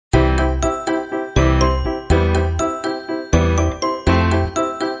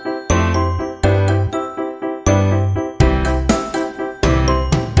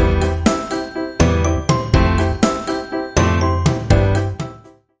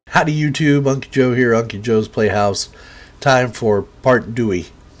Howdy YouTube, Unkyjoe here, Unkyjoe's Playhouse. Time for part Dewey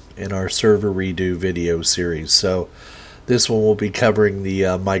in our server redo video series. So this one will be covering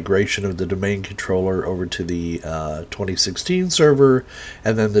the migration of the domain controller over to the 2016 server,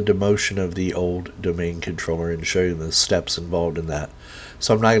 and then the demotion of the old domain controller, and show you the steps involved in that.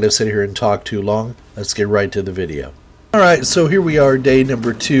 So I'm not going to sit here and talk too long. Let's get right to the video. Alright, so here we are, day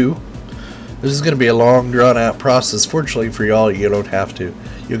number 2. This is going to be a long, drawn-out process. Fortunately for y'all, you don't have to.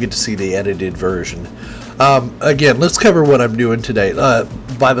 You'll get to see the edited version. Again, let's cover what I'm doing today.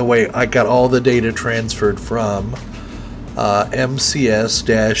 By the way, I got all the data transferred from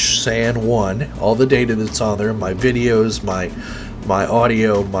MCS-SAN1. All the data that's on there, my videos, my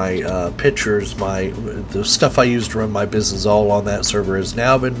audio, my pictures, the stuff I use to run my business, all on that server has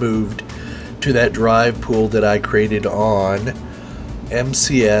now been moved to that drive pool that I created on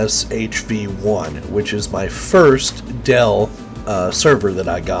MCS HV1, which is my first Dell server that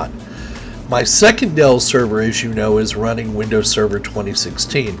I got. My second Dell server, as you know, is running Windows Server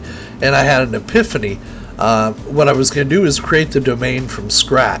 2016, and I had an epiphany. What I was going to do is create the domain from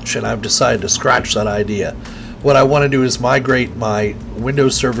scratch, and I've decided to scratch that idea. What I want to do is migrate my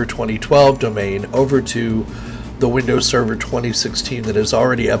Windows Server 2012 domain over to the Windows Server 2016 that is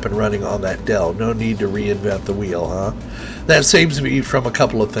already up and running on that Dell. No need to reinvent the wheel, huh? That saves me from a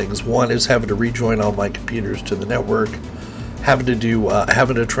couple of things. One is having to rejoin all my computers to the network, having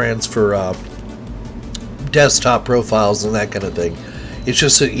to transfer desktop profiles and that kind of thing. It's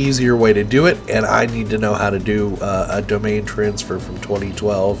just an easier way to do it, and I need to know how to do a domain transfer from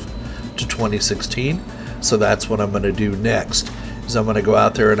 2012 to 2016. So that's what I'm going to do next. Is I'm going to go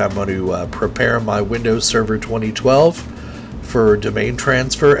out there and I'm going to prepare my Windows Server 2012 for domain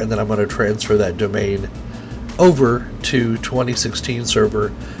transfer, and then I'm going to transfer that domain over to 2016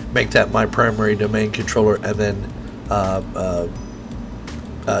 server, make that my primary domain controller, and then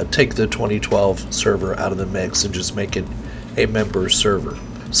take the 2012 server out of the mix and just make it a member server.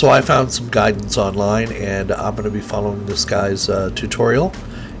 So I found some guidance online, and I'm going to be following this guy's tutorial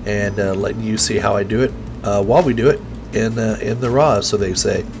and letting you see how I do it while we do it in the raw, so they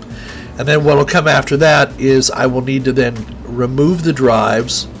say. And then what will come after that is I will need to then remove the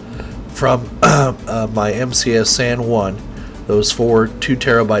drives from my MCS SAN1, those 4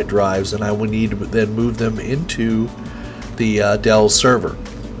 2TB drives, and I will need to then move them into the Dell server.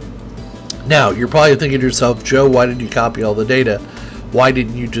 Now, you're probably thinking to yourself, Joe, why didn't you copy all the data? Why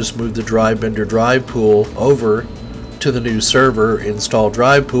didn't you just move the drive vendor drive pool over to the new server, install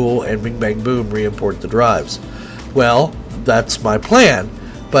drive pool, and bing bang boom, re-import the drives? Well, that's my plan,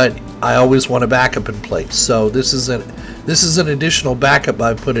 but I always want a backup in place. So this is an additional backup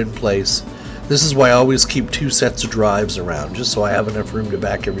I've put in place. This is why I always keep 2 sets of drives around, just so I have enough room to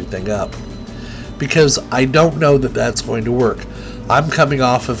back everything up. Because I don't know that that's going to work. I'm coming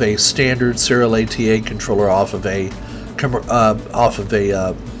off of a standard serial ATA controller off of a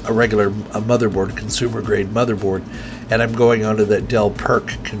regular motherboard, consumer grade motherboard, and I'm going onto that Dell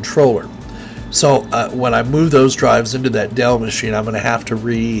PERC controller. So when I move those drives into that Dell machine, I'm going to have to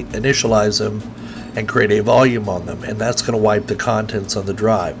reinitialize them and create a volume on them, and that's going to wipe the contents on the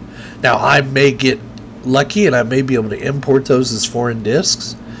drive. Now, I may get lucky and I may be able to import those as foreign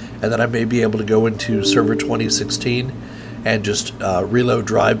disks, and then I may be able to go into Server 2016 and just reload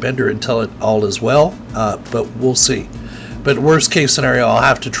drive vendor and tell it all is well, but we'll see. But worst case scenario, I'll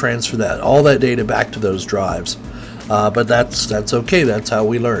have to transfer all that data back to those drives, but that's okay. That's how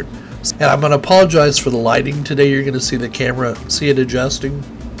we learn. And I'm going to apologize for the lighting today. You're going to see the camera, see it adjusting.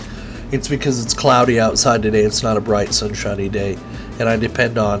 It's because it's cloudy outside today. It's not a bright, sunshiny day, and I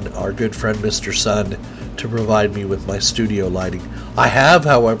depend on our good friend Mr. Sun to provide me with my studio lighting. I have,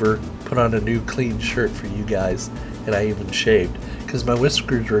 however, put on a new clean shirt for you guys, and I even shaved because my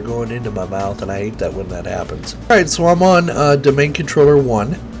whiskers were going into my mouth, and I hate that when that happens. Alright, so I'm on domain controller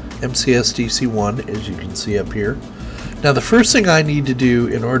 1, MCS DC1, as you can see up here. Now, the first thing I need to do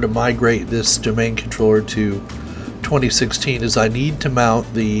in order to migrate this domain controller to 2016 is I need to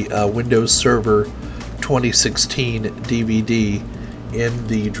mount the Windows Server 2016 DVD in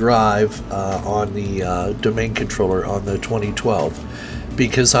the drive on the domain controller on the 2012,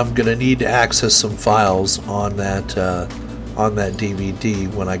 because I'm going to need to access some files on that DVD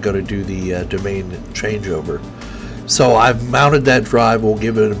when I go to do the domain changeover. So I've mounted that drive. We'll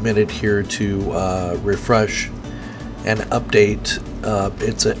give it a minute here to refresh and update.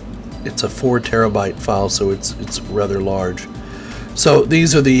 It's a 4 terabyte file, so it's rather large. So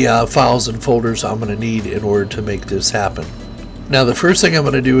these are the files and folders I'm going to need in order to make this happen. Now, the first thing I'm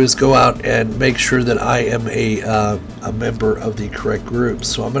going to do is go out and make sure that I am a member of the correct group.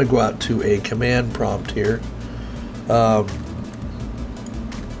 So I'm going to go out to a command prompt here.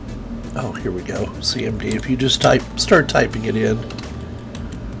 oh, here we go, CMD. If you just start typing it in,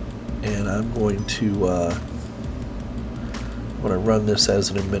 and I'm going to run this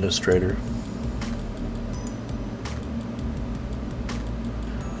as an administrator.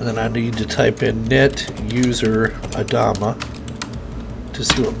 And then I need to type in net user Adama to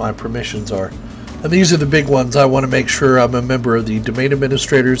see what my permissions are. And these are the big ones. I want to make sure I'm a member of the domain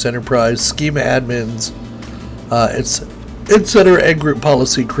administrators, enterprise, schema admins, etc., and group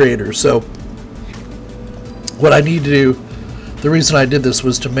policy creators. So what I need to do, the reason I did this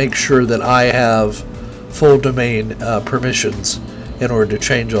was to make sure that I have full domain permissions in order to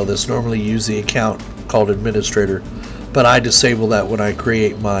change all this. Normally use the account called administrator, but I disable that when I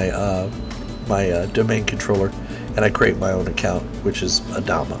create my domain controller, and I create my own account, which is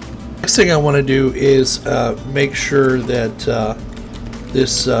Adama. Next thing I want to do is make sure that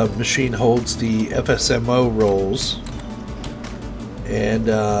this machine holds the FSMO roles, and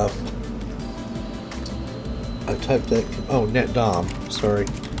I typed that, oh, netdom, sorry,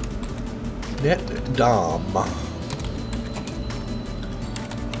 netdom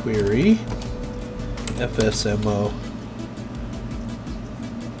query FSMO,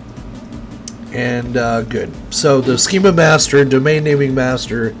 and good. So the schema master, domain naming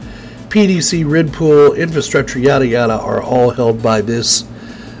master, PDC, RID pool, infrastructure, yada yada, are all held by this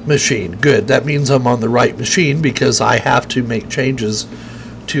machine. Good. That means I'm on the right machine because I have to make changes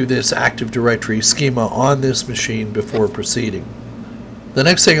to this Active Directory schema on this machine before proceeding. The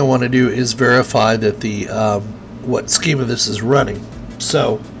next thing I want to do is verify that the what schema this is running.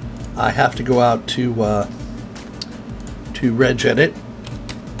 So I have to go out to regedit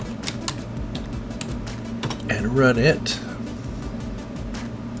and run it.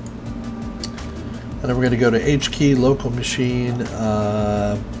 And then we're going to go to HKey, local machine,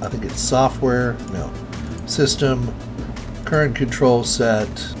 I think it's software, no, system, current control set,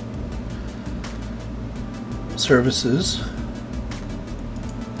 services.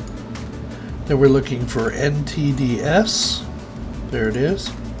 Then we're looking for NTDS, there it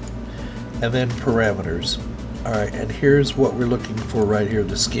is, and then parameters. Alright, and here's what we're looking for right here,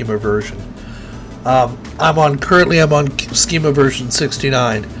 the schema version. Currently I'm on schema version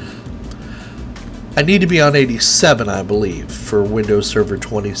 69. I need to be on 87, I believe, for Windows Server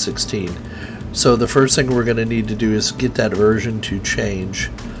 2016. So the first thing we're going to need to do is get that version to change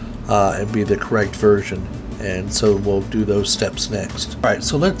and be the correct version. And so we'll do those steps next. Alright,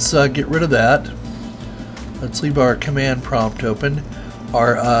 so let's get rid of that. Let's leave our command prompt open.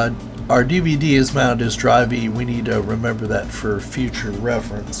 Our DVD is mounted as drive E. We need to remember that for future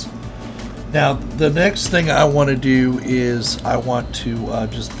reference. Now, the next thing I want to do is I want to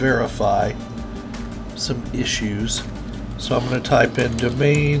just verify some issues. So I'm going to type in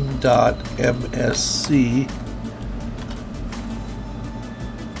domain.msc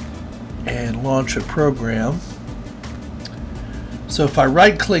and launch a program. So if I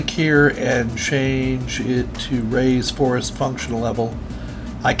right click here and change it to raise forest functional level,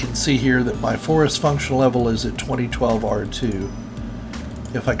 I can see here that my forest functional level is at 2012 R2.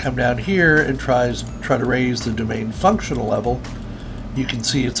 If I come down here and try to raise the domain functional level, you can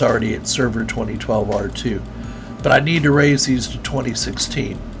see it's already at server 2012 R2. But I need to raise these to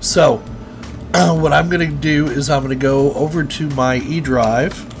 2016. So what I'm going to do is I'm going to go over to my E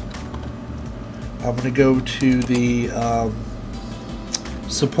drive. I'm going to go to the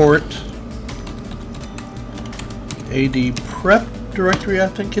support AD prep directory, I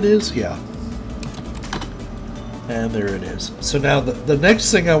think it is. Yeah. And there it is. So now the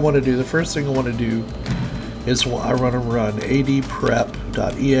next thing I want to do, the first thing I want to do is I run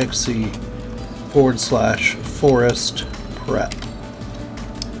adprep.exe/forest prep.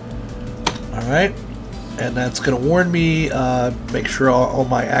 Alright, and that's going to warn me, make sure all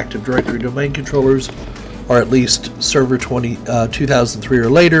my Active Directory domain controllers are at least server 2003 or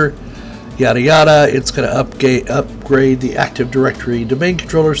later, yada yada. It's going to upgrade the Active Directory domain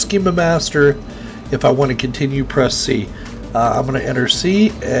controller schema master. If I want to continue, press C. I'm going to enter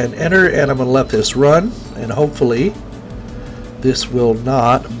C and enter, and I'm going to let this run, and hopefully this will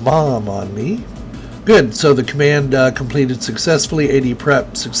not bomb on me. Good, so the command completed successfully.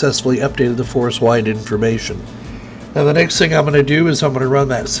 adprep successfully updated the forest-wide information. Now the next thing I'm going to do is I'm going to run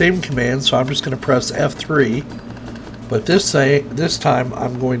that same command, so I'm just going to press F3, but this time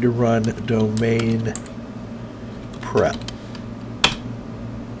I'm going to run domain prep,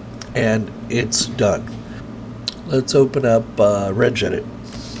 and it's done. Let's open up regedit.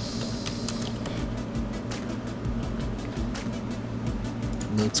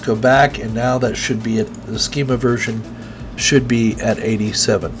 Let's go back, and now that should be the schema version should be at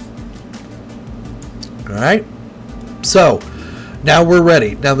 87. Alright, so Now we're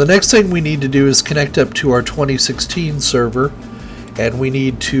ready. Now the next thing we need to do is connect up to our 2016 server, and we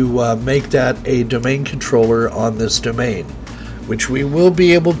need to make that a domain controller on this domain, which we will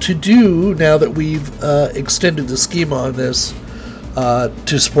be able to do now that we've extended the schema on this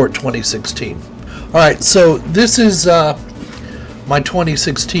to support 2016. Alright, so this is my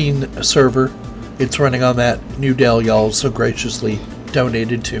 2016 server. It's running on that new Dell y'all so graciously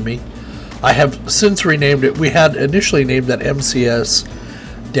donated to me. I have since renamed it. We had initially named that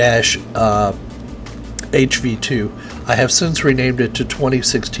MCS-HV2. I have since renamed it to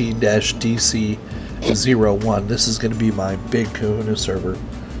 2016-DC01. This is going to be my big kahuna server.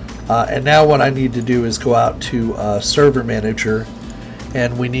 And now what I need to do is go out to Server Manager,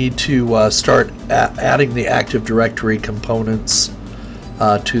 and we need to start adding the Active Directory components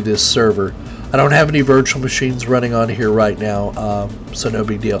to this server. I don't have any virtual machines running on here right now, so no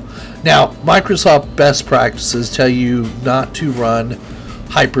big deal. Now, Microsoft best practices tell you not to run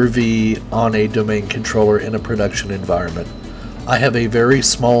Hyper-V on a domain controller in a production environment. I have a very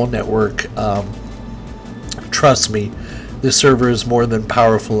small network. Trust me, this server is more than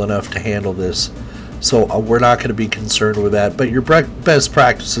powerful enough to handle this, so we're not going to be concerned with that. But your best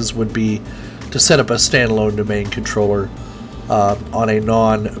practices would be to set up a standalone domain controller on a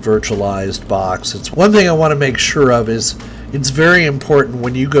non-virtualized box. It's one thing I want to make sure of is it's very important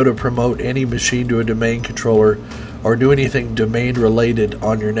when you go to promote any machine to a domain controller or do anything domain related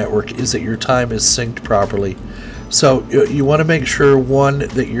on your network is that your time is synced properly. So you want to make sure, one,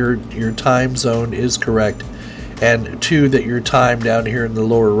 that your time zone is correct, and two, that your time down here in the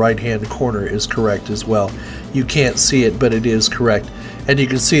lower right hand corner is correct as well. You can't see it, but it is correct, and you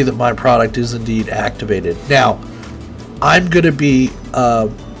can see that my product is indeed activated. Now I'm going to be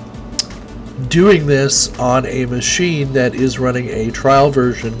doing this on a machine that is running a trial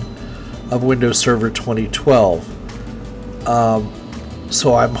version of Windows Server 2012.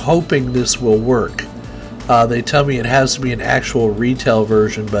 So I'm hoping this will work. They tell me it has to be an actual retail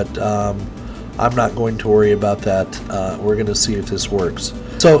version, but I'm not going to worry about that. We're going to see if this works.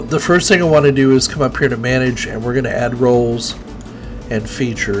 So the first thing I want to do is come up here to Manage, and we're going to add roles and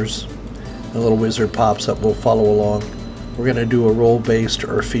features. A little wizard pops up. We'll follow along. We're going to do a role-based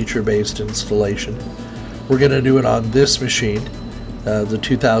or feature-based installation. We're going to do it on this machine, the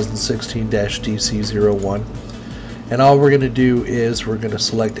 2016-DC01. And all we're going to do is we're going to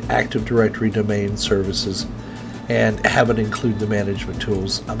select Active Directory Domain Services and have it include the management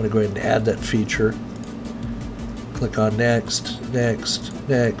tools. I'm going to go ahead and add that feature. Click on Next, Next,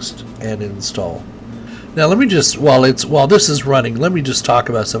 Next, and Install. Now let me just, while this is running, let me just talk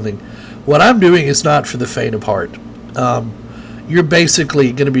about something. What I'm doing is not for the faint of heart. You're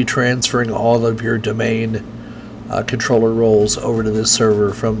basically going to be transferring all of your domain controller roles over to this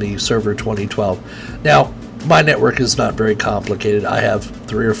server from the Server 2012. Now, my network is not very complicated. I have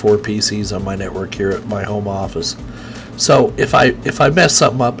 3 or 4 PCs on my network here at my home office. So if I mess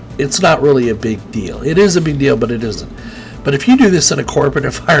something up, it's not really a big deal. It is a big deal, but it isn't. But if you do this in a corporate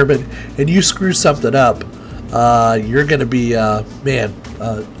environment and you screw something up, you're going to be,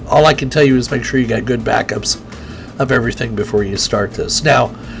 all I can tell you is make sure you got good backups of everything before you start this. Now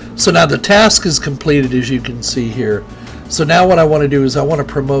the task is completed, as you can see here. So now what I want to do is I want to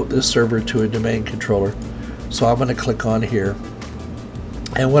promote this server to a domain controller. So I'm going to click on here,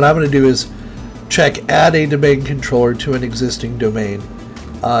 and what I'm going to do is check Add a Domain Controller to an existing domain.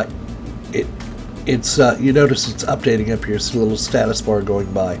 You notice it's updating up here. It's a little status bar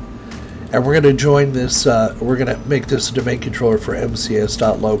going by, and we're going to join this. We're going to make this a domain controller for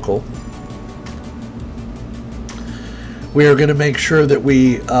mcs.local. We are going to make sure that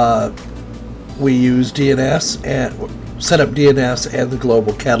we use DNS and set up DNS and the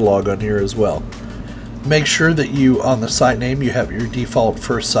global catalog on here as well. Make sure that you, on the site name, you have your default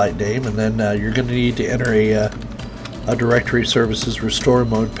first site name, and then you're going to need to enter a directory services restore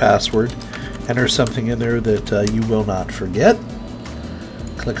mode password. Enter something in there that you will not forget.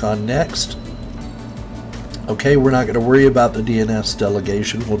 Click on Next. Okay, we're not going to worry about the DNS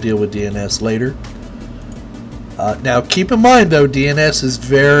delegation. We'll deal with DNS later. Now keep in mind though, DNS is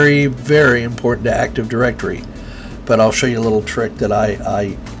very, very important to Active Directory, but I'll show you a little trick that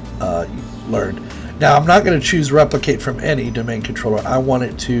I learned. Now I'm not going to choose replicate from any domain controller. I want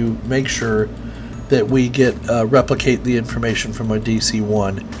it to make sure that we get replicate the information from a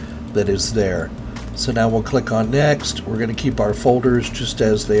DC1 that is there. So now we'll click on Next. We're going to keep our folders just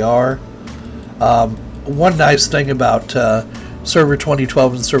as they are. One nice thing about Server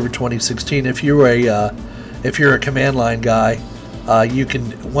 2012 and Server 2016, if you're a command line guy, you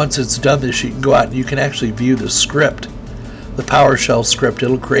can, once it's done this, you can go out and you can actually view the script, the PowerShell script.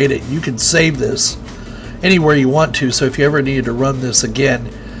 It'll create it. You can save this anywhere you want to. So if you ever needed to run this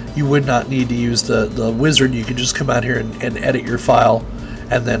again, you would not need to use the wizard. You could just come out here and edit your file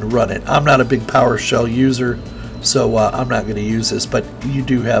and then run it. I'm not a big PowerShell user, so I'm not going to use this, but you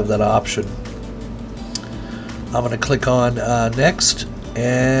do have that option. I'm going to click on next,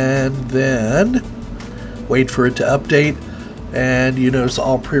 and then wait for it to update. And you notice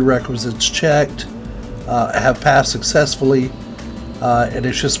all prerequisites checked, have passed successfully, and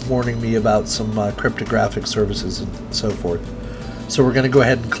it's just warning me about some cryptographic services and so forth. So we're going to go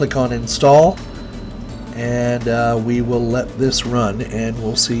ahead and click on install, and we will let this run, and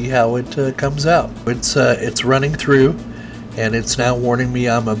we'll see how it comes out. It's running through, and it's now warning me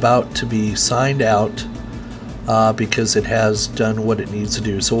I'm about to be signed out because it has done what it needs to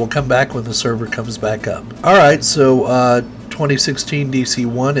do. So we'll come back when the server comes back up. Alright, so 2016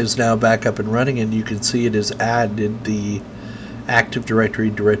 DC1 is now back up and running, and you can see it has added the Active Directory,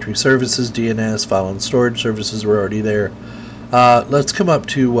 Directory Services, DNS, File and Storage Services were already there. Let's come up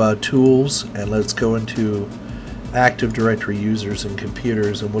to Tools, and let's go into Active Directory Users and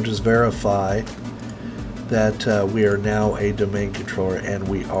Computers, and we'll just verify that we are now a domain controller, and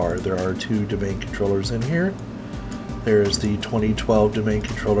we are. There are 2 domain controllers in here. There's the 2012 domain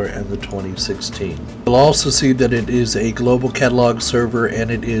controller and the 2016. You'll also see that it is a global catalog server,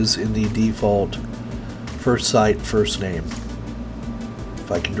 and it is in the default first site, first name.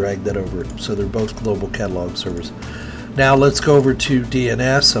 If I can drag that over. So they're both global catalog servers. Now let's go over to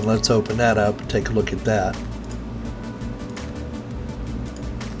DNS, and let's open that up and take a look at that.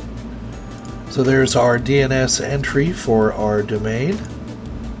 So there's our DNS entry for our domain.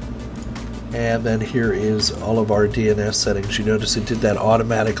 And then here is all of our DNS settings. You notice it did that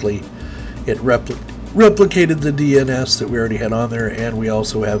automatically. It replicated the DNS that we already had on there, and we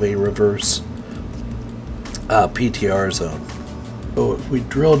also have a reverse PTR zone. So if we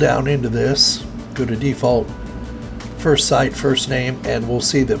drill down into this, go to default first site, first name, and we'll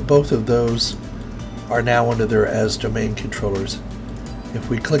see that both of those are now under there as domain controllers. If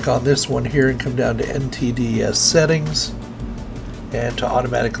we click on this one here and come down to NTDS settings, and to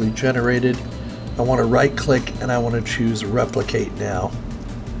automatically generated, I want to right click and I want to choose replicate now.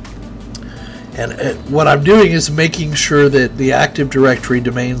 And what I'm doing is making sure that the Active Directory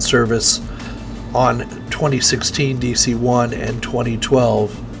domain service on 2016 DC1 and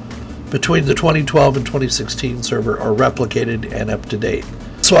 2012, between the 2012 and 2016 server, are replicated and up to date.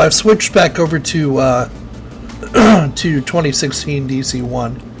 So I've switched back over to 2016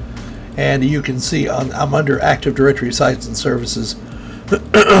 DC1, and you can see I'm under Active Directory Sites and Services,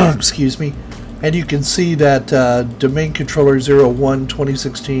 excuse me, and you can see that Domain Controller 01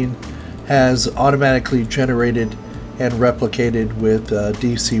 2016 has automatically generated and replicated with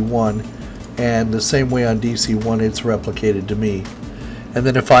DC1, and the same way on DC1 it's replicated to me. And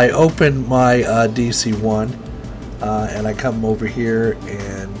then if I open my DC1 and I come over here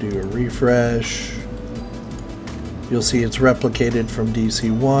and do a refresh, you'll see it's replicated from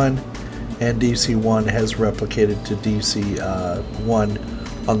DC1, and DC1 has replicated to DC1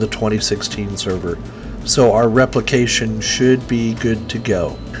 on the 2016 server. So our replication should be good to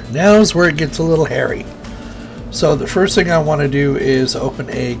go. Now is where it gets a little hairy. So the first thing I want to do is open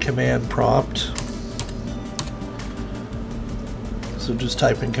a command prompt. So just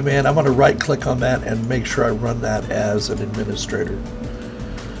type in command. I'm going to right click on that and make sure I run that as an administrator.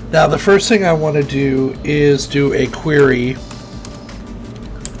 Now the first thing I want to do is do a query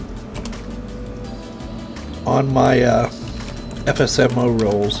on my FSMO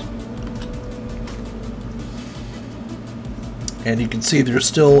roles, and you can see they're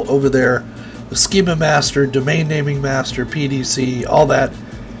still over there. The schema master, domain naming master, PDC, all that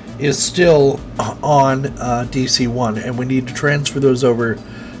is still on DC1, and we need to transfer those over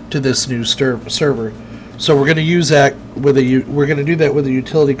to this new server. So we're going to use that with we're going to do that with a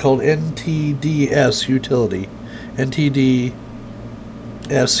utility called NTDS utility, NTDSUTIL.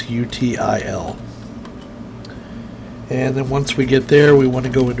 And then once we get there, we want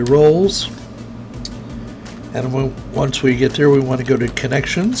to go into roles. And once we get there, we want to go to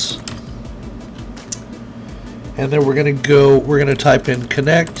connections. And then we're going to type in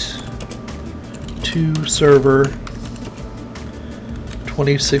connect to server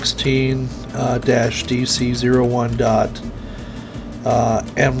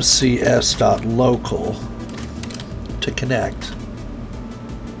 2016-DC01.mcs.local to connect.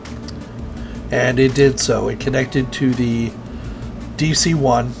 And it did so. It connected to the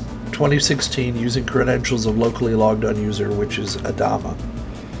DC1 2016 using credentials of locally logged on user, which is Adama.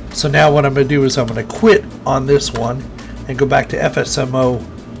 So now what I'm going to do is I'm going to quit on this one and go back to FSMO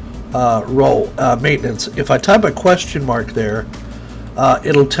role maintenance. If I type a question mark there,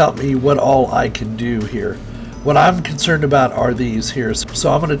 it'll tell me what all I can do here. What I'm concerned about are these here.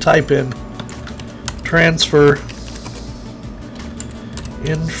 So I'm going to type in transfer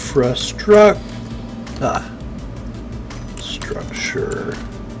infrastructure.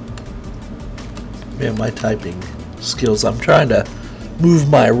 Man, my typing skills. I'm trying to move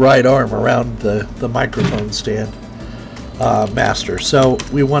my right arm around the microphone stand. Master. So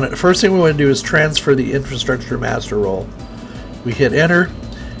we want to, first thing we want to do is transfer the infrastructure master role. We hit enter.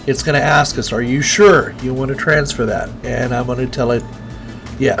 It's going to ask us, are you sure you want to transfer that? And I'm going to tell it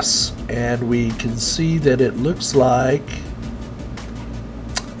yes. And we can see that it looks like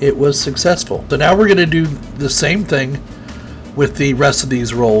it was successful. So now we're going to do the same thing with the rest of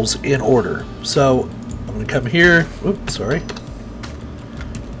these roles in order. So I'm going to come here. Oops, sorry.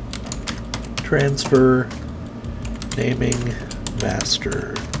 Transfer naming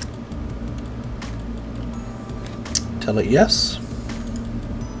master. Tell it yes.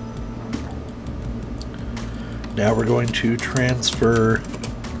 Now we're going to transfer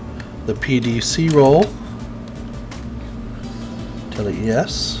the PDC role. Tell it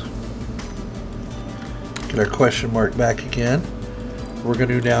yes. Get our question mark back again. We're going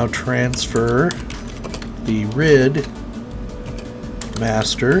to now transfer the RID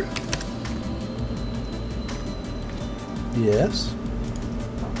master. Yes.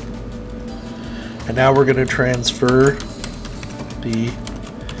 And now we're going to transfer the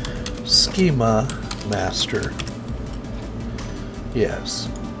schema master. Yes.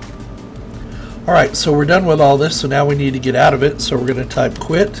 Alright, so we're done with all this, so now we need to get out of it. So we're going to type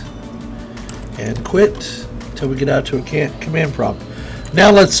quit and quit until we get out to a command prompt.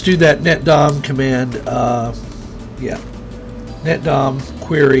 Now let's do that netdom command. Netdom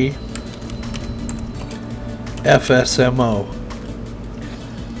query FSMO,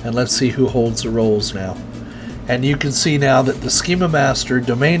 and let's see who holds the roles now. And you can see now that the schema master,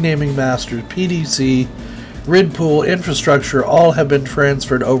 domain naming master, PDC, RID pool, infrastructure all have been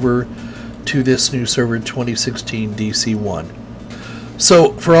transferred over to this new server 2016 DC1.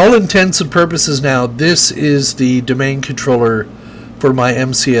 So for all intents and purposes now, this is the domain controller for my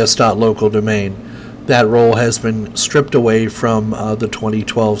MCS.local domain. That role has been stripped away from the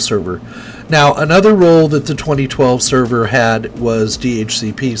 2012 server. Now, another role that the 2012 server had was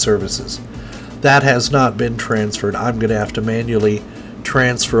DHCP services. That has not been transferred. I'm going to have to manually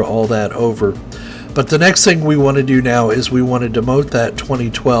transfer all that over. But the next thing we want to do now is we want to demote that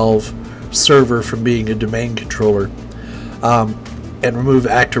 2012 server from being a domain controller and remove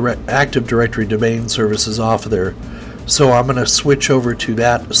Active Directory domain services off of there. So I'm going to switch over to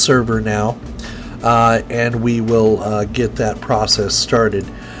that server now. And we will get that process started.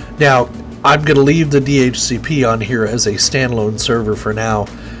 Now, I'm going to leave the DHCP on here as a standalone server for now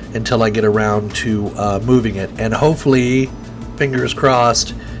until I get around to moving it. And hopefully, fingers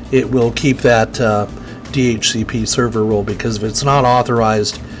crossed, it will keep that DHCP server role, because if it's not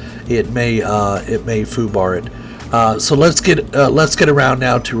authorized, it may foobar it. So let's get around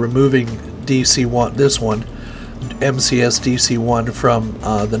now to removing DC1, this one, MCS DC1 from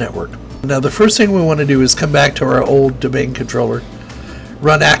the network. Now the first thing we want to do is come back to our old domain controller,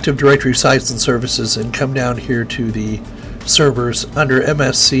 run Active Directory sites and services, and come down here to the servers under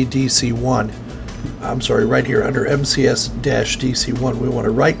MSC DC1. I'm sorry, right here under MCS-DC1. We want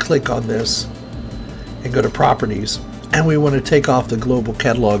to right click on this and go to properties, and we want to take off the global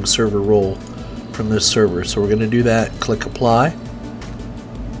catalog server role from this server. So we're going to do that, click apply,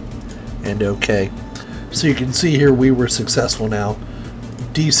 and OK. So you can see here we were successful now.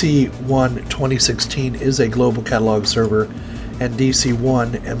 DC1 2016 is a global catalog server, and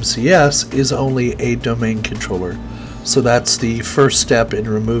DC1 MCS is only a domain controller. So that's the first step in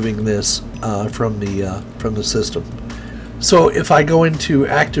removing this from the system. So if I go into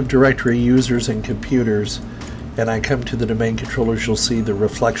Active Directory users and computers, and I come to the domain controllers, you'll see the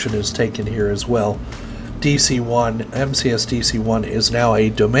reflection is taken here as well. DC1 MCS DC1 is now a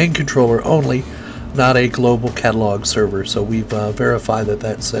domain controller only, not a global catalog server. So we've verified that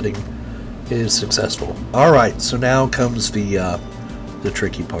that setting is successful. Alright, so now comes the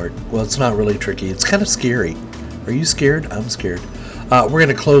tricky part. Well, it's not really tricky, it's kind of scary. Are you scared? I'm scared. We're going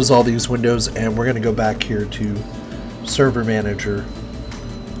to close all these windows, and we're going to go back here to Server Manager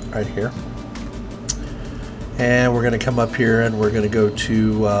right here. And we're going to come up here and we're going to go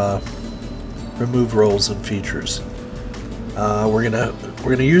to Remove Roles and Features. We're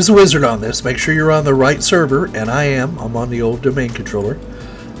gonna use the wizard on this. Make sure you're on the right server, and I am. I'm on the old domain controller.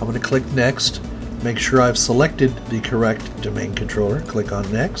 I'm going to click Next. Make sure I've selected the correct domain controller. Click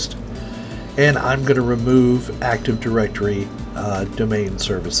on Next, and I'm going to remove Active Directory domain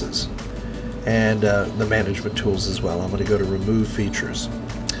services. and the management tools as well. I'm going to go to remove features.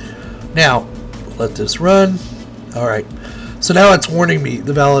 Now let this run. Alright, so now it's warning me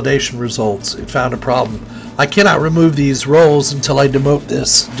the validation results. It found a problem. I cannot remove these roles until I demote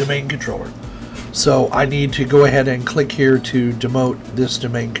this domain controller. So I need to go ahead and click here to demote this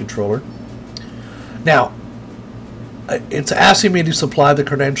domain controller. Now it's asking me to supply the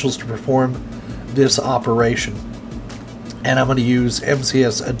credentials to perform this operation, and I'm going to use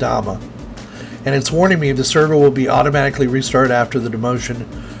MCS Adama, and it's warning me the server will be automatically restarted after the demotion.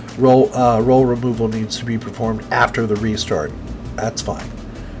 Role removal needs to be performed after the restart. That's fine.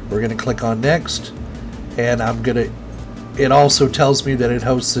 We're going to click on next, and it also tells me that it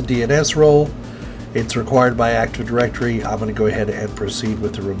hosts a DNS role. It's required by Active Directory. I'm going to go ahead and proceed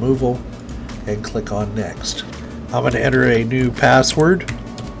with the removal and click on next. I'm going to enter a new password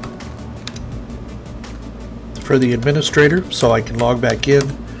for the administrator so I can log back in.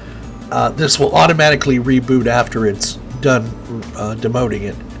 This will automatically reboot after it's done demoting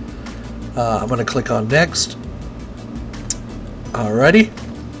it. I'm going to click on next. Alrighty.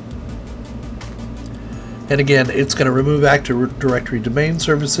 And again, it's going to remove Active Directory domain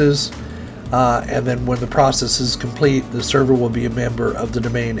services. And then when the process is complete, the server will be a member of the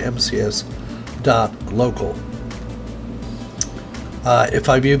domain mcs.local. If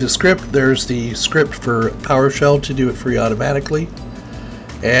I view the script, there's the script for PowerShell to do it for you automatically.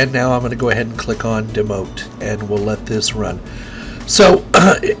 And now I'm going to go ahead and click on demote, and we'll let this run. So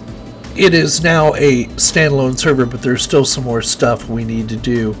it is now a standalone server, but there's still some more stuff we need to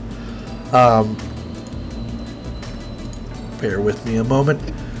do. Bear with me a moment.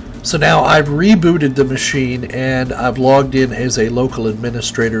 So now I've rebooted the machine, and I've logged in as a local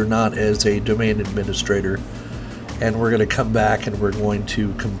administrator, not as a domain administrator. And we're going to come back and we're going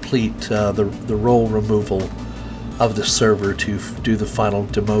to complete the role removal of the server to do the final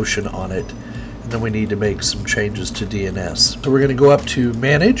demotion on it. And then we need to make some changes to DNS. So we're going to go up to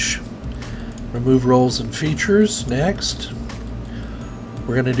Manage, Remove Roles and Features, next.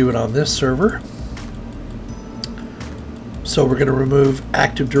 We're going to do it on this server. So we're going to remove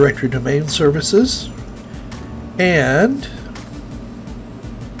Active Directory domain services, and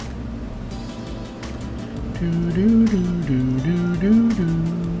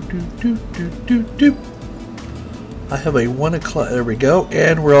I have a 1 o'clock, there we go,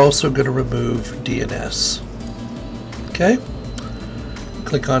 and we're also going to remove DNS. Okay,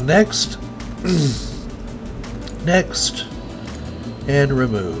 click on next, next, and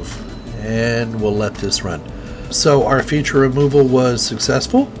remove, and we'll let this run. So our feature removal was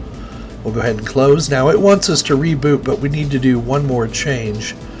successful. We'll go ahead and close. Now it wants us to reboot, but we need to do one more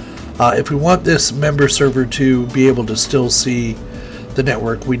change. If we want this member server to be able to still see the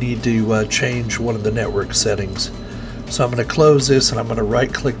network, we need to change one of the network settings. So I'm going to close this, and I'm going to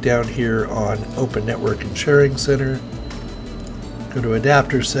right click down here on Open Network and Sharing Center, go to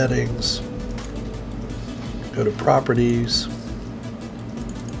Adapter Settings, go to Properties,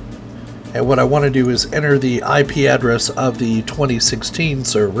 and what I want to do is enter the IP address of the 2016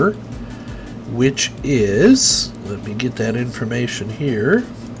 server, which is, let me get that information here,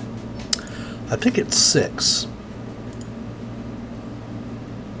 I think it's 6.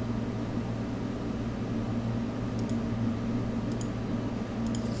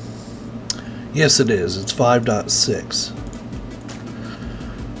 Yes, it is. It's 5.6.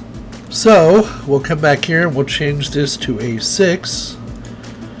 So we'll come back here and we'll change this to a 6.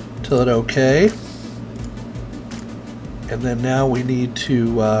 Tell it OK. And then now we need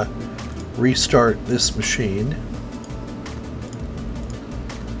to restart this machine.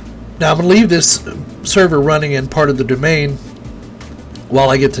 Now I'm going to leave this server running in part of the domain while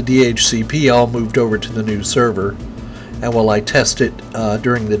I get the DHCP all moved over to the new server, and while I test it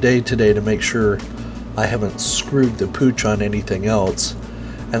during the day today to make sure I haven't screwed the pooch on anything else.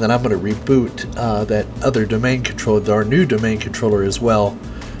 And then I'm going to reboot that other domain controller, our new domain controller as well,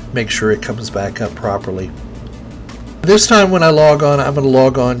 make sure it comes back up properly. This time when I log on, I'm going to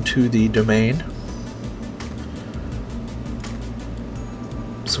log on to the domain.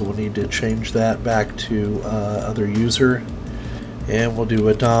 So we'll need to change that back to other user, and we'll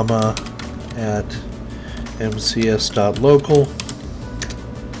do Adama at mcs.local,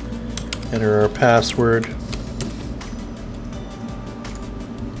 enter our password,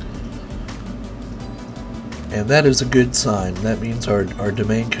 and that is a good sign. That means our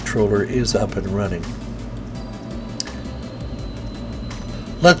domain controller is up and running.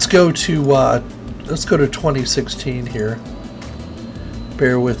 Let's go to 2016 here.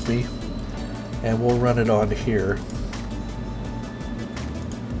 Bear with me, and we'll run it on here.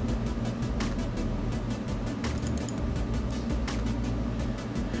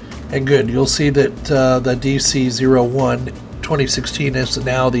 And good, you'll see that the DC01 2016 is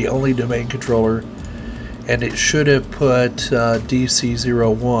now the only domain controller, and it should have put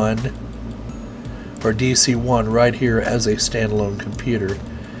DC01 or DC1 right here as a standalone computer.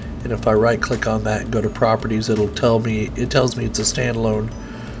 And if I right click on that and go to properties, it tells me it's a standalone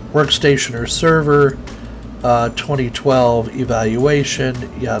workstation or server, 2012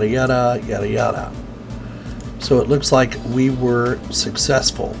 evaluation, yada yada yada yada. So it looks like we were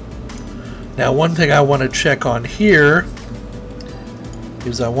successful. Now, one thing I want to check on here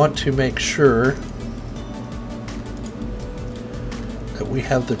is I want to make sure that we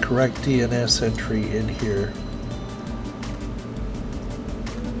have the correct DNS entry in here.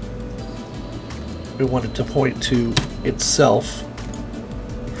 We want it to point to itself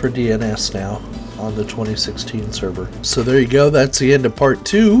for DNS now on the 2016 server. So there you go, that's the end of part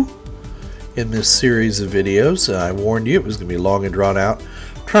 2 in this series of videos. I warned you it was going to be long and drawn out.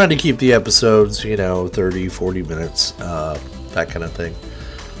 I'm trying to keep the episodes, 30, 40 minutes, that kind of thing.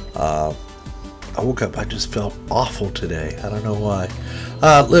 I woke up, I just felt awful today. I don't know why.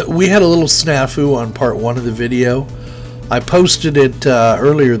 We had a little snafu on part 1 of the video. I posted it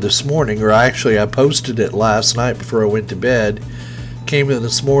earlier this morning, or actually I posted it last night before I went to bed. Came in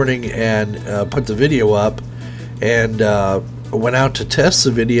this morning and put the video up, and went out to test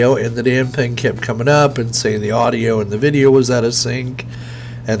the video, and the damn thing kept coming up and saying the audio and the video was out of sync,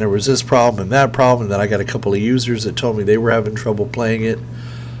 and there was this problem and that problem, and then I got a couple of users that told me they were having trouble playing it.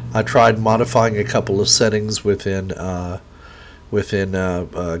 I tried modifying a couple of settings within Google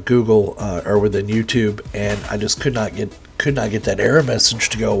or within YouTube, and I just could not get that error message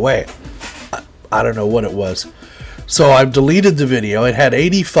to go away. I don't know what it was. So I've deleted the video. It had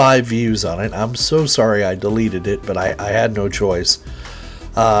 85 views on it. I'm so sorry I deleted it, but I had no choice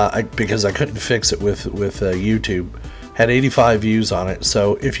because I couldn't fix it with YouTube. Had 85 views on it.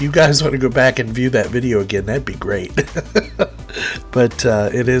 So if you guys want to go back and view that video again, that'd be great. But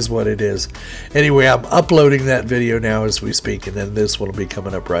it is what it is. Anyway, I'm uploading that video now as we speak, and then this one will be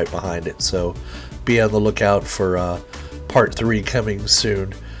coming up right behind it. So be on the lookout for part 3 coming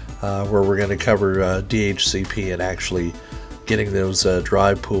soon, where we're going to cover DHCP and actually getting those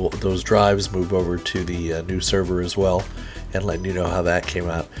drives moved over to the new server as well, and letting you know how that came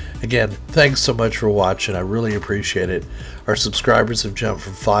out. Again, thanks so much for watching. I really appreciate it. Our subscribers have jumped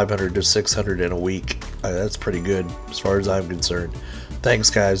from 500 to 600 in a week. That's pretty good as far as I'm concerned. Thanks,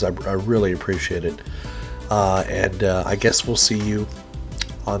 guys. I really appreciate it. And I guess we'll see you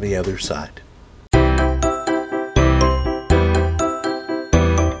on the other side.